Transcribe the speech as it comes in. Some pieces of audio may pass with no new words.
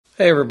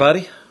Hey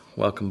everybody,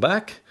 welcome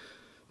back.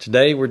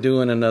 Today we're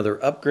doing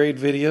another upgrade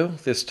video.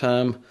 This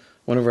time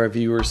one of our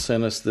viewers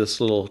sent us this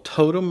little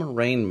Totem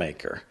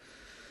Rainmaker.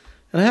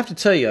 And I have to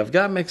tell you, I've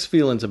got mixed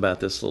feelings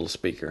about this little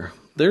speaker.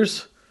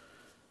 There's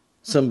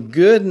some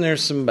good and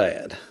there's some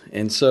bad.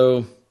 And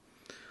so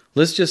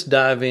let's just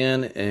dive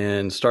in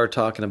and start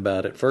talking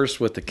about it. First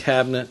with the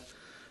cabinet.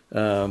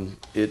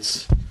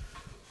 It's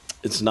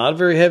not a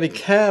very heavy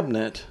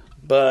cabinet,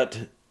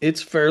 but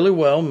it's fairly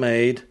well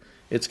made.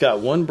 It's got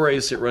one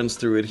brace that runs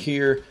through it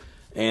here,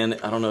 and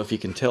I don't know if you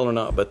can tell or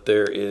not, but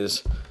there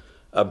is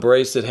a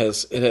brace that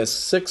has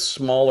 6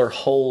 smaller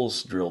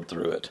holes drilled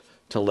through it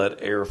to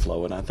let air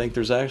flow, and I think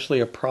there's actually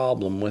a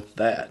problem with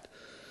that.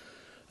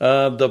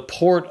 The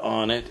port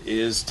on it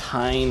is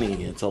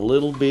tiny. It's a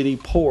little bitty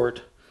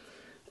port,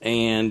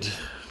 and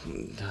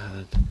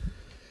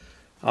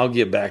I'll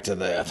get back to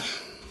that.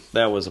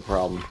 That was a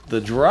problem.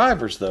 The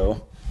drivers,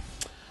 though,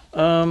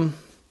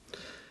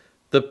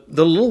 The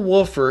little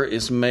woofer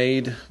is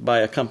made by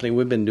a company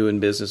we've been doing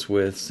business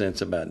with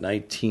since about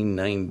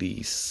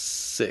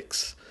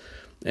 1996,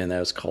 and that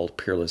was called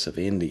Peerless of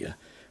India.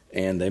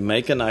 And they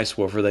make a nice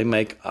woofer. They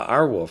make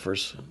our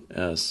woofers,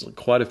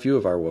 quite a few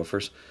of our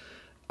woofers.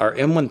 Our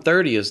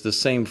M130 is the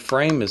same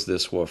frame as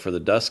this woofer.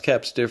 The dust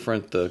cap's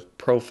different. The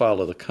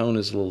profile of the cone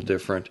is a little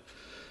different,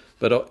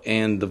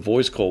 and the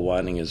voice coil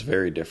winding is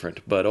very different.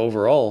 But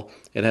overall,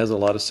 it has a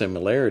lot of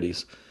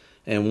similarities.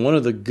 And one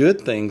of the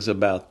good things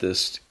about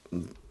this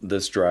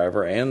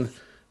driver, and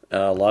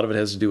a lot of it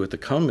has to do with the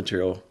cone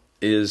material,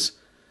 is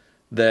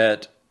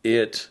that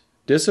it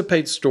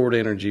dissipates stored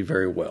energy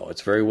very well.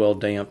 It's very well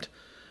damped.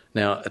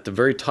 Now, at the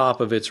very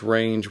top of its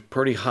range,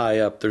 pretty high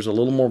up, there's a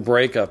little more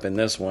breakup in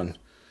this one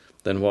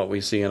than what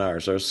we see in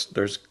ours.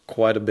 There's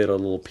quite a bit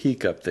of little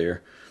peak up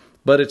there,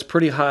 but it's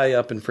pretty high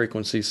up in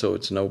frequency, so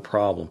it's no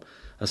problem.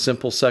 A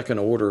simple second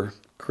order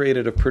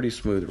created a pretty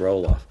smooth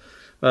roll-off.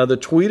 The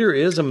tweeter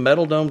is a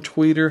metal dome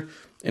tweeter,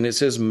 and it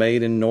says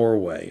made in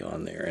Norway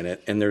on there.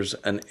 And there's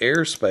an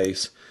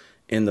airspace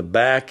in the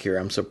back here.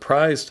 I'm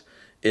surprised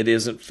it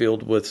isn't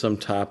filled with some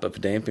type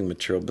of damping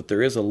material, but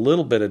there is a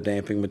little bit of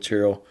damping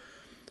material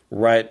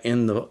right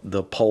in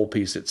the pole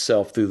piece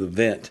itself through the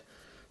vent.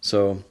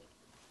 So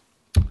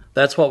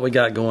that's what we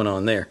got going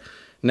on there.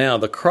 Now,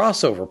 the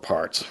crossover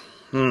parts.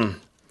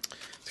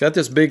 It's got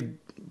this big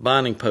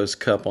binding post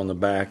cup on the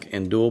back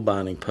and dual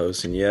binding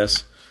posts, and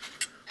yes,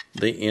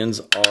 the ends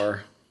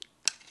are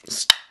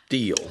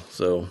steel.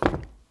 So,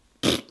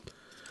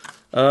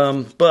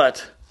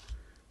 but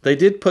they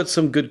did put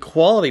some good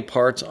quality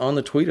parts on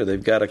the tweeter.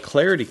 They've got a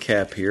clarity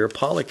cap here, a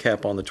poly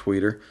cap on the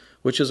tweeter,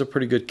 which is a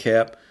pretty good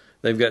cap.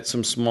 They've got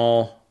some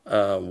small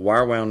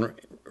wire wound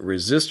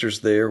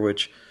resistors there,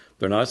 which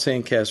they're not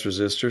sandcast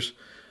resistors.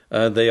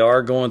 They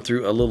are going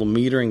through a little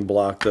metering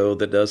block though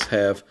that does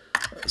have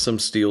some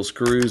steel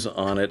screws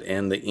on it,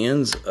 and the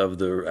ends of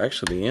the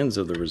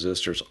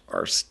resistors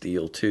are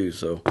steel too.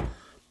 So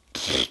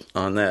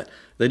on that,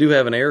 they do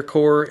have an air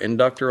core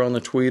inductor on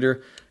the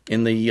tweeter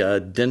in the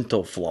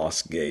dental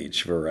floss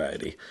gauge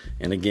variety,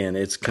 and again,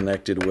 it's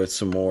connected with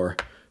some more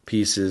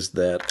pieces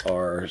that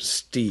are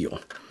steel.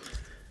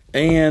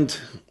 And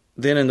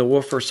then in the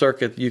woofer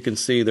circuit, you can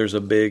see there's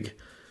a big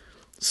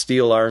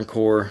steel iron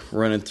core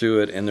running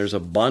through it, and there's a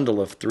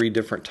bundle of 3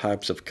 different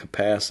types of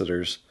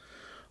capacitors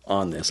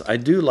on this. I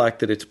do like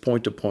that it's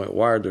point-to-point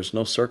wired. There's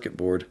no circuit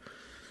board,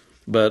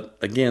 but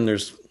again,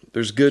 there's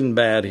good and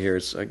bad here.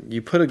 It's like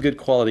you put a good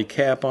quality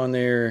cap on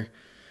there,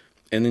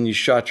 and then you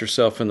shot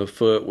yourself in the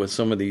foot with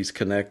some of these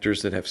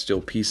connectors that have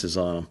steel pieces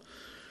on them.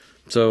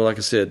 So like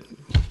I said,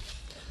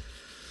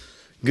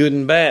 good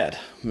and bad.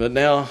 But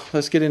now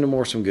let's get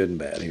into some good and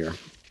bad here.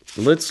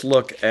 Let's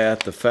look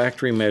at the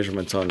factory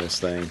measurements on this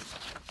thing.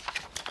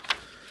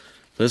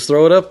 Let's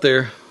throw it up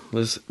there.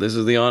 This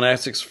is the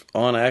on-axis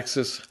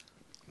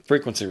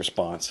frequency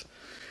response.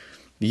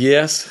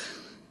 Yes,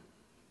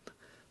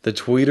 the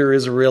tweeter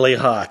is really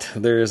hot.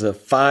 There is a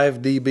 5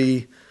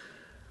 dB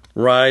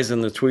rise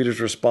in the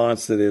tweeter's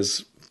response that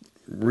is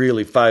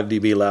really 5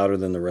 dB louder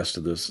than the rest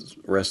of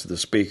the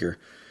speaker,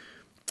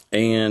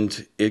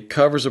 and it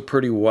covers a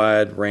pretty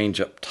wide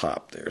range up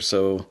top there.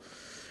 So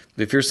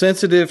if you're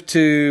sensitive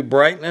to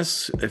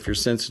brightness, if you're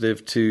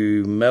sensitive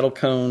to metal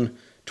cone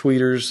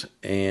tweeters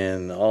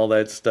and all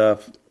that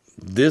stuff,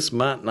 this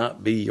might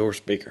not be your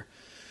speaker,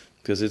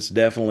 because it's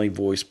definitely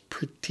voiced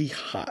pretty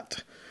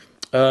hot.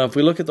 If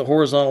we look at the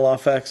horizontal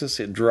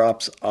off-axis, it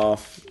drops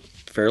off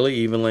fairly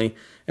evenly,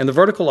 and the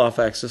vertical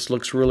off-axis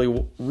looks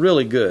really,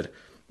 really good.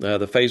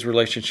 The phase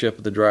relationship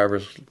of the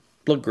drivers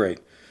look great.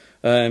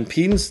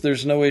 Impedance,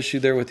 there's no issue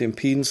there with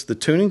impedance. The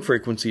tuning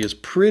frequency is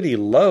pretty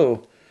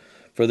low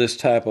for this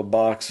type of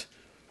box.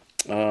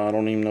 I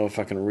don't even know if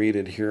I can read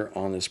it here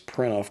on this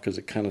print-off because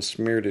it kind of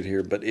smeared it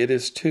here, but it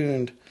is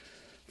tuned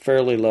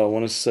fairly low. I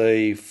want to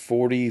say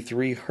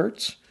 43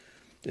 hertz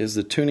is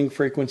the tuning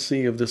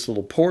frequency of this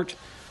little port.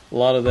 A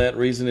lot of that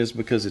reason is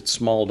because it's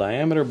small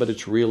diameter, but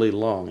it's really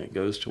long. It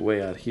goes to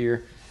way out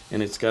here,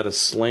 and it's got a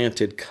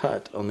slanted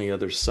cut on the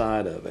other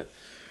side of it.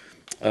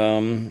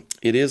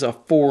 It is a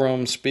 4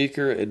 ohm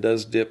speaker. It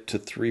does dip to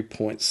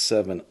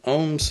 3.7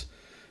 ohms.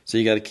 So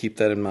you got to keep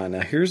that in mind.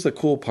 Now here's the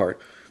cool part.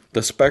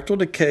 The spectral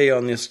decay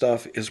on this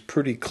stuff is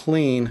pretty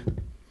clean,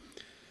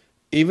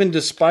 even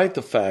despite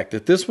the fact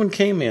that this one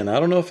came in. I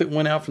don't know if it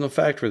went out from the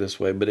factory this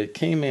way, but it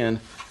came in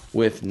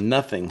with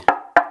nothing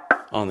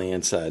on the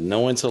inside.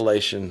 No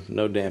insulation,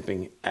 no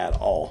damping at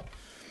all.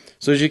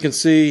 So as you can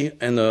see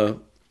in the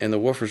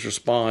woofer's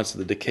response,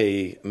 the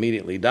decay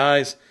immediately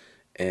dies,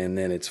 and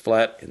then it's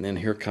flat, and then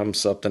here comes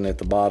something at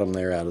the bottom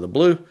there out of the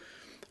blue.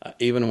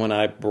 Even when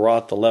I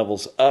brought the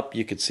levels up,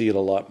 you could see it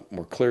a lot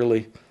more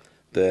clearly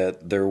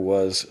that there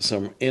was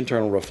some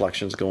internal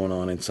reflections going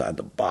on inside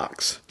the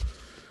box.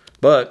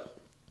 But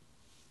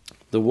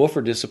the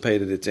woofer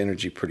dissipated its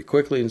energy pretty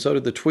quickly, and so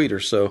did the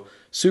tweeter, so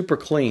super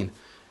clean.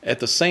 At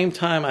the same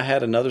time, I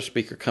had another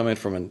speaker come in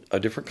from a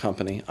different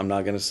company. I'm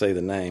not going to say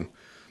the name,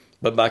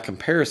 but by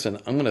comparison,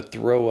 I'm going to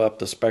throw up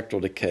the spectral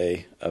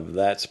decay of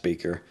that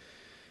speaker,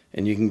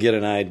 and you can get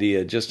an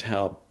idea just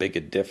how big a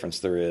difference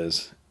there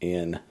is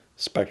in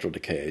spectral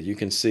decay. You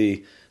can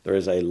see there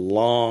is a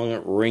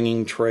long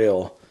ringing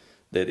trail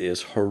that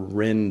is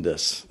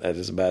horrendous. That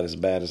is about as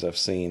bad as I've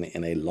seen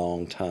in a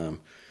long time.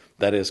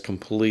 That is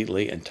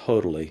completely and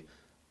totally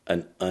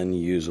an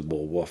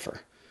unusable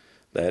woofer.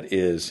 That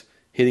is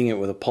hitting it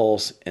with a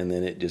pulse, and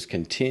then it just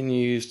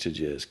continues to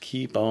just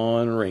keep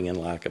on ringing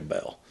like a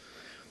bell.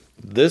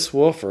 This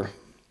woofer,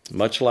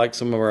 much like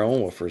some of our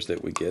own woofers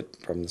that we get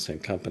from the same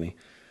company,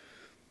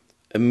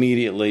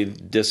 immediately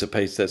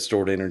dissipates that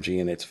stored energy,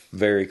 and it's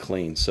very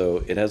clean.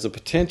 So it has the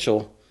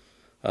potential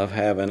of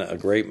having a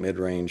great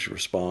mid-range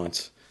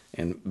response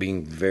and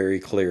being very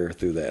clear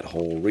through that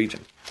whole region.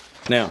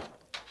 Now,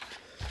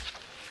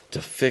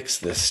 to fix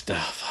this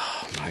stuff,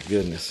 oh my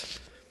goodness.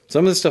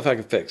 Some of the stuff I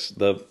could fix.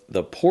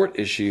 The port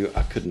issue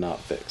I could not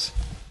fix.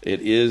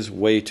 It is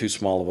way too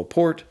small of a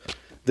port.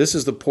 This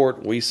is the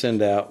port we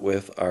send out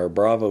with our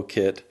Bravo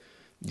kit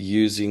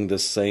using the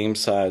same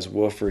size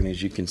woofer, and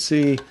as you can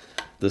see,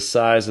 the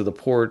size of the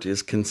port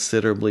is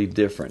considerably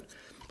different.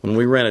 When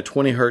we ran a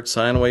 20 hertz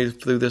sine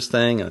wave through this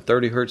thing, and a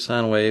 30 hertz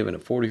sine wave, and a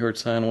 40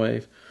 hertz sine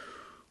wave,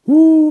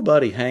 whoo,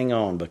 buddy, hang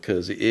on,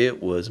 because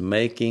it was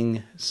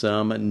making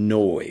some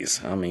noise.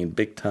 I mean,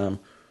 big time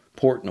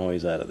port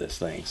noise out of this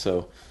thing.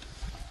 So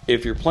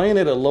if you're playing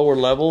at a lower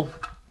level,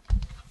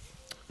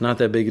 not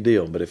that big a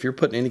deal. But if you're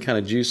putting any kind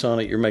of juice on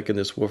it, you're making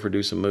this woofer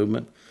do some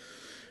movement,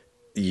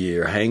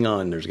 yeah, hang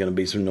on, there's going to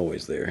be some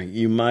noise there.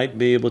 You might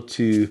be able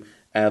to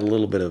add a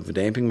little bit of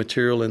damping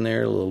material in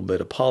there, a little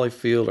bit of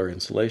polyfield or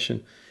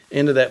insulation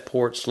into that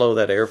port, slow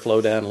that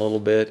airflow down a little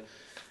bit,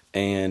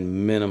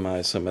 and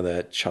minimize some of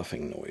that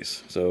chuffing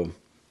noise. So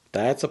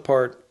that's a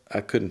part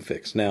I couldn't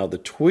fix. Now the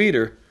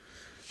tweeter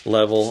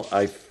level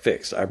I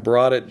fixed. I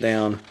brought it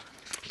down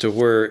to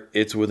where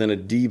it's within a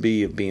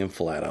dB of being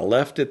flat. I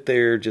left it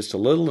there just a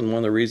little, and one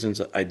of the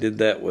reasons I did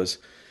that was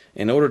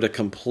in order to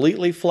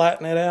completely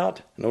flatten it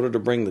out, in order to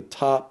bring the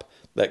top,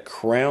 that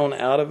crown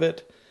out of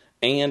it,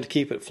 and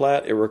keep it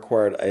flat, it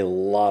required a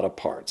lot of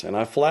parts. And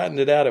I flattened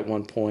it out at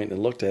one point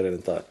and looked at it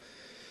and thought,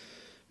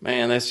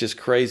 man, that's just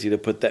crazy to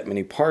put that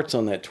many parts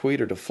on that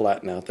tweeter to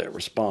flatten out that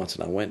response.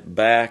 And I went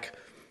back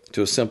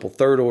to a simple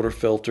third order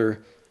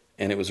filter,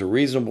 and it was a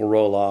reasonable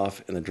roll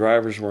off, and the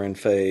drivers were in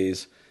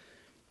phase,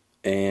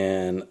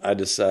 and I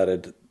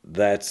decided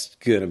that's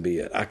going to be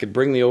it. I could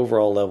bring the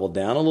overall level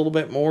down a little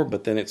bit more,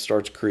 but then it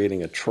starts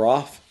creating a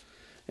trough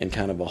and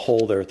kind of a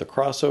hole there at the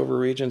crossover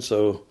region.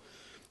 So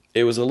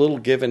it was a little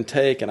give and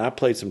take, and I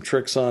played some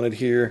tricks on it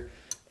here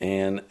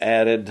and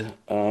added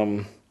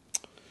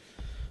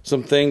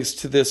some things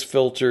to this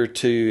filter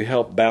to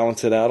help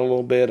balance it out a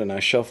little bit, and I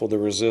shuffled the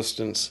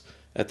resistance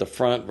at the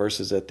front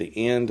versus at the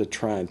end to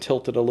try and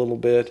tilt it a little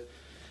bit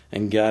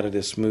and got it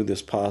as smooth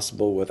as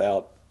possible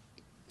without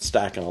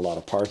stacking a lot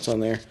of parts on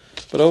there.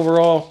 But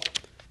overall,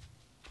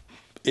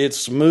 it's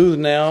smooth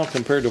now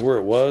compared to where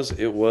it was.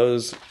 It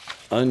was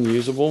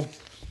unusable.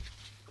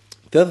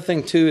 The other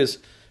thing too is,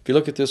 if you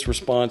look at this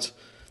response,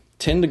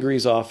 10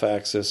 degrees off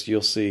axis,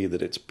 you'll see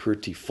that it's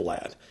pretty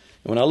flat.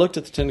 And when I looked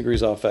at the 10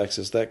 degrees off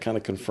axis, that kind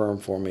of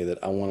confirmed for me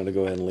that I wanted to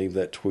go ahead and leave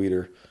that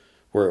tweeter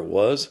where it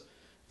was,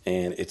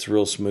 and it's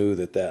real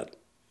smooth at that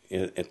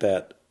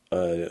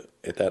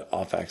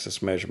off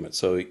axis measurement.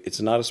 So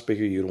it's not a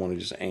speaker you'd want to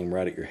just aim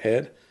right at your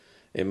head.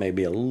 It may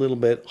be a little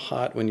bit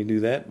hot when you do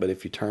that, but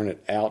if you turn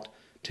it out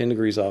 10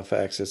 degrees off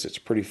axis, it's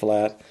pretty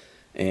flat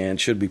and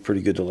should be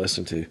pretty good to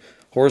listen to.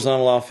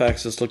 Horizontal off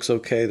axis looks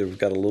okay. We've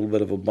got a little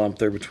bit of a bump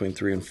there between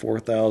 3,000 and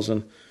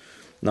 4,000.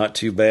 Not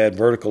too bad.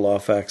 Vertical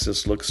off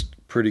axis looks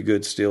pretty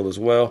good still as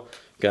well.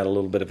 Got a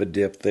little bit of a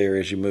dip there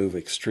as you move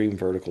extreme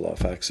vertical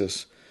off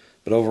axis.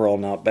 But overall,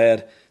 not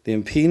bad. The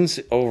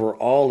impedance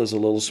overall is a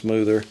little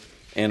smoother.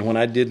 And when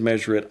I did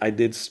measure it, I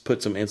did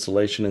put some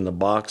insulation in the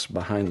box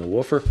behind the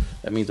woofer.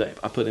 That means I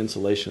put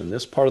insulation in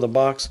this part of the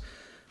box.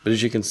 But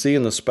as you can see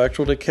in the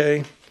spectral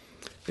decay,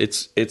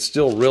 it's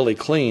still really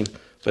clean.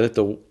 But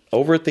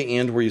over at the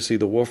end where you see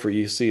the woofer,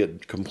 you see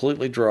it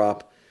completely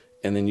drop,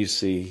 and then you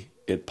see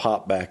it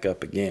pop back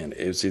up again.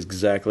 It's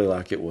exactly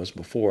like it was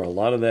before. A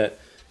lot of that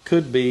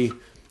could be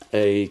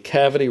a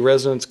cavity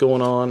resonance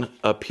going on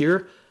up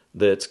here.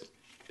 Those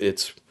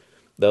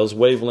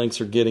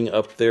wavelengths are getting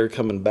up there,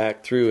 coming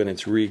back through, and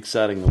it's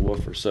re-exciting the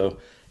woofer. So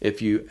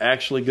if you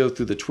actually go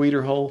through the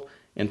tweeter hole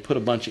and put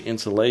a bunch of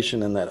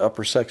insulation in that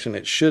upper section,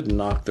 it should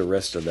knock the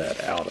rest of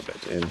that out of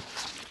it and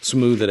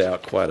smooth it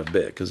out quite a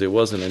bit, because it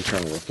was an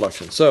internal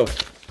reflection. So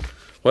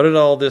what did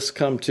all this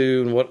come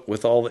to, and what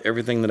with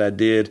everything that I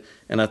did?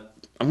 And I'm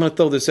going to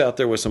throw this out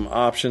there with some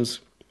options.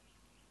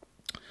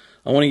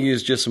 I want to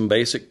use just some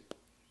basic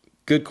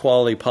good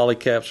quality poly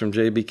caps from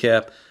JB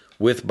Cap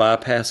with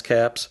bypass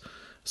caps.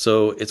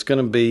 So it's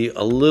going to be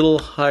a little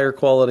higher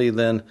quality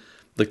than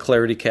the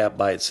Clarity cap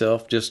by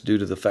itself, just due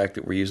to the fact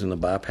that we're using the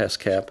bypass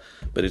cap,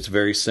 but it's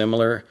very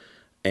similar.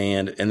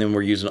 And then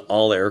we're using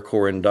all air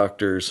core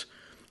inductors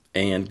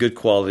and good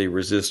quality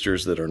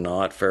resistors that are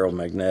not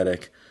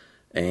ferromagnetic.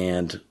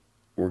 And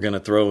we're going to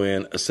throw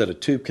in a set of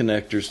tube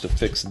connectors to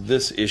fix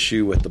this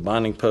issue with the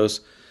binding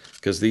posts,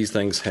 because these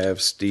things have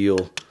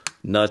steel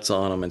nuts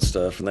on them and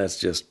stuff, and that's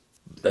just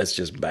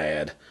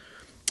bad.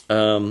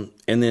 And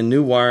then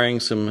new wiring,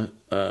 some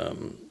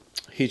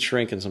heat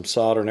shrink and some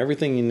solder, and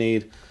everything you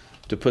need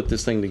to put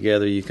this thing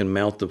together. You can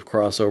mount the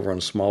crossover on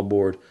a small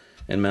board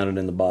and mount it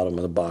in the bottom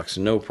of the box,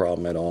 no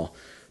problem at all.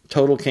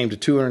 Total came to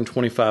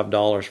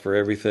 $225 for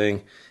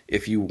everything.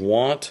 If you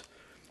want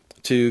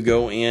to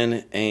go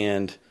in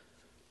and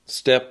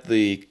step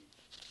the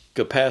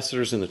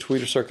capacitors in the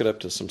tweeter circuit up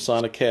to some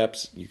sonic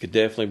caps, you could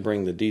definitely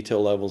bring the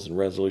detail levels and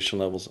resolution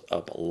levels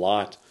up a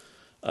lot.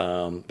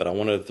 But I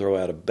wanted to throw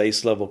out a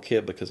base level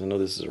kit, because I know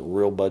this is a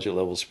real budget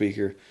level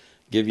speaker.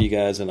 Give you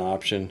guys an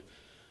option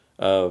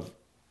of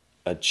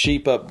a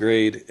cheap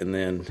upgrade, and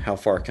then how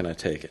far can I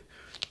take it?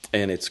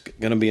 And it's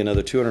going to be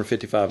another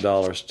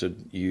 $255 to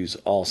use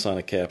all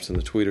sonic caps in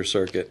the tweeter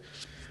circuit.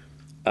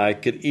 I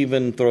could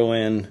even throw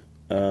in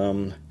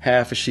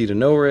half a sheet of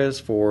no-res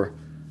for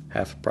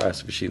half the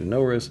price of a sheet of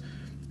no-res,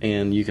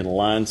 and you can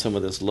line some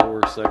of this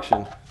lower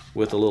section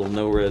with a little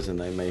no-res, and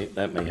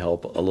that may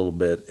help a little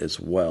bit as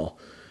well.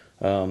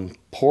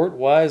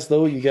 Port-wise,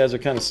 though, you guys are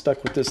kind of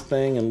stuck with this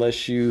thing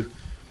unless you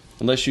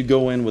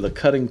go in with a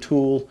cutting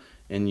tool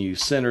and you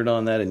centered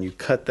on that and you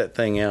cut that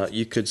thing out.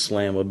 You could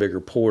slam a bigger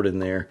port in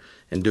there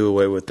and do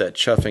away with that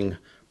chuffing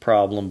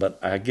problem, but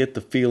I get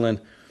the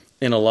feeling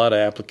in a lot of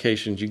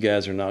applications you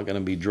guys are not going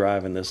to be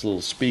driving this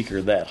little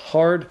speaker that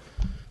hard,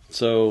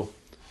 so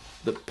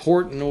the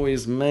port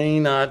noise may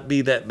not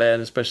be that bad,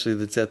 especially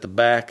if it's at the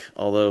back.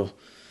 Although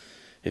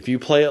if you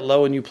play it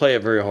low and you play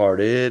it very hard,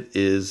 it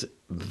is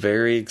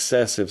very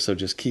excessive, so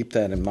just keep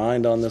that in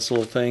mind on this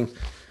little thing.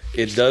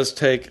 It does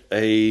take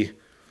a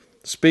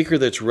speaker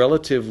that's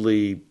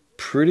relatively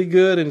pretty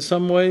good in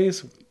some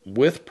ways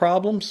with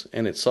problems,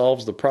 and it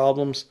solves the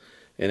problems,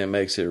 and it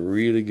makes it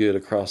really good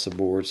across the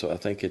board. So I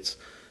think it's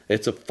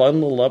a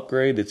fun little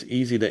upgrade. It's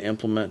easy to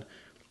implement.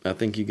 I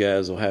think you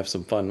guys will have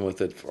some fun with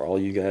it. For all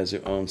you guys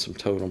who own some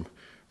Totem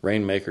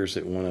Rainmakers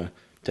that want to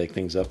take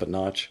things up a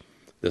notch,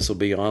 this will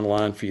be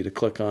online for you to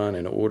click on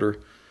and order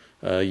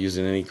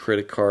using any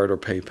credit card or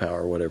PayPal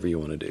or whatever you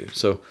want to do.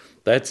 So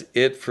that's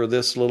it for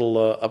this little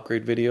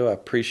upgrade video. I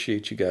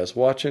appreciate you guys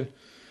watching.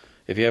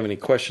 If you have any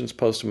questions,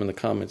 post them in the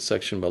comments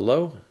section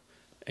below.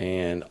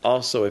 And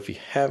also, if you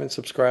haven't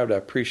subscribed, I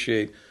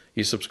appreciate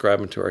you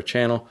subscribing to our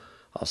channel.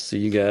 I'll see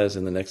you guys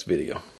in the next video.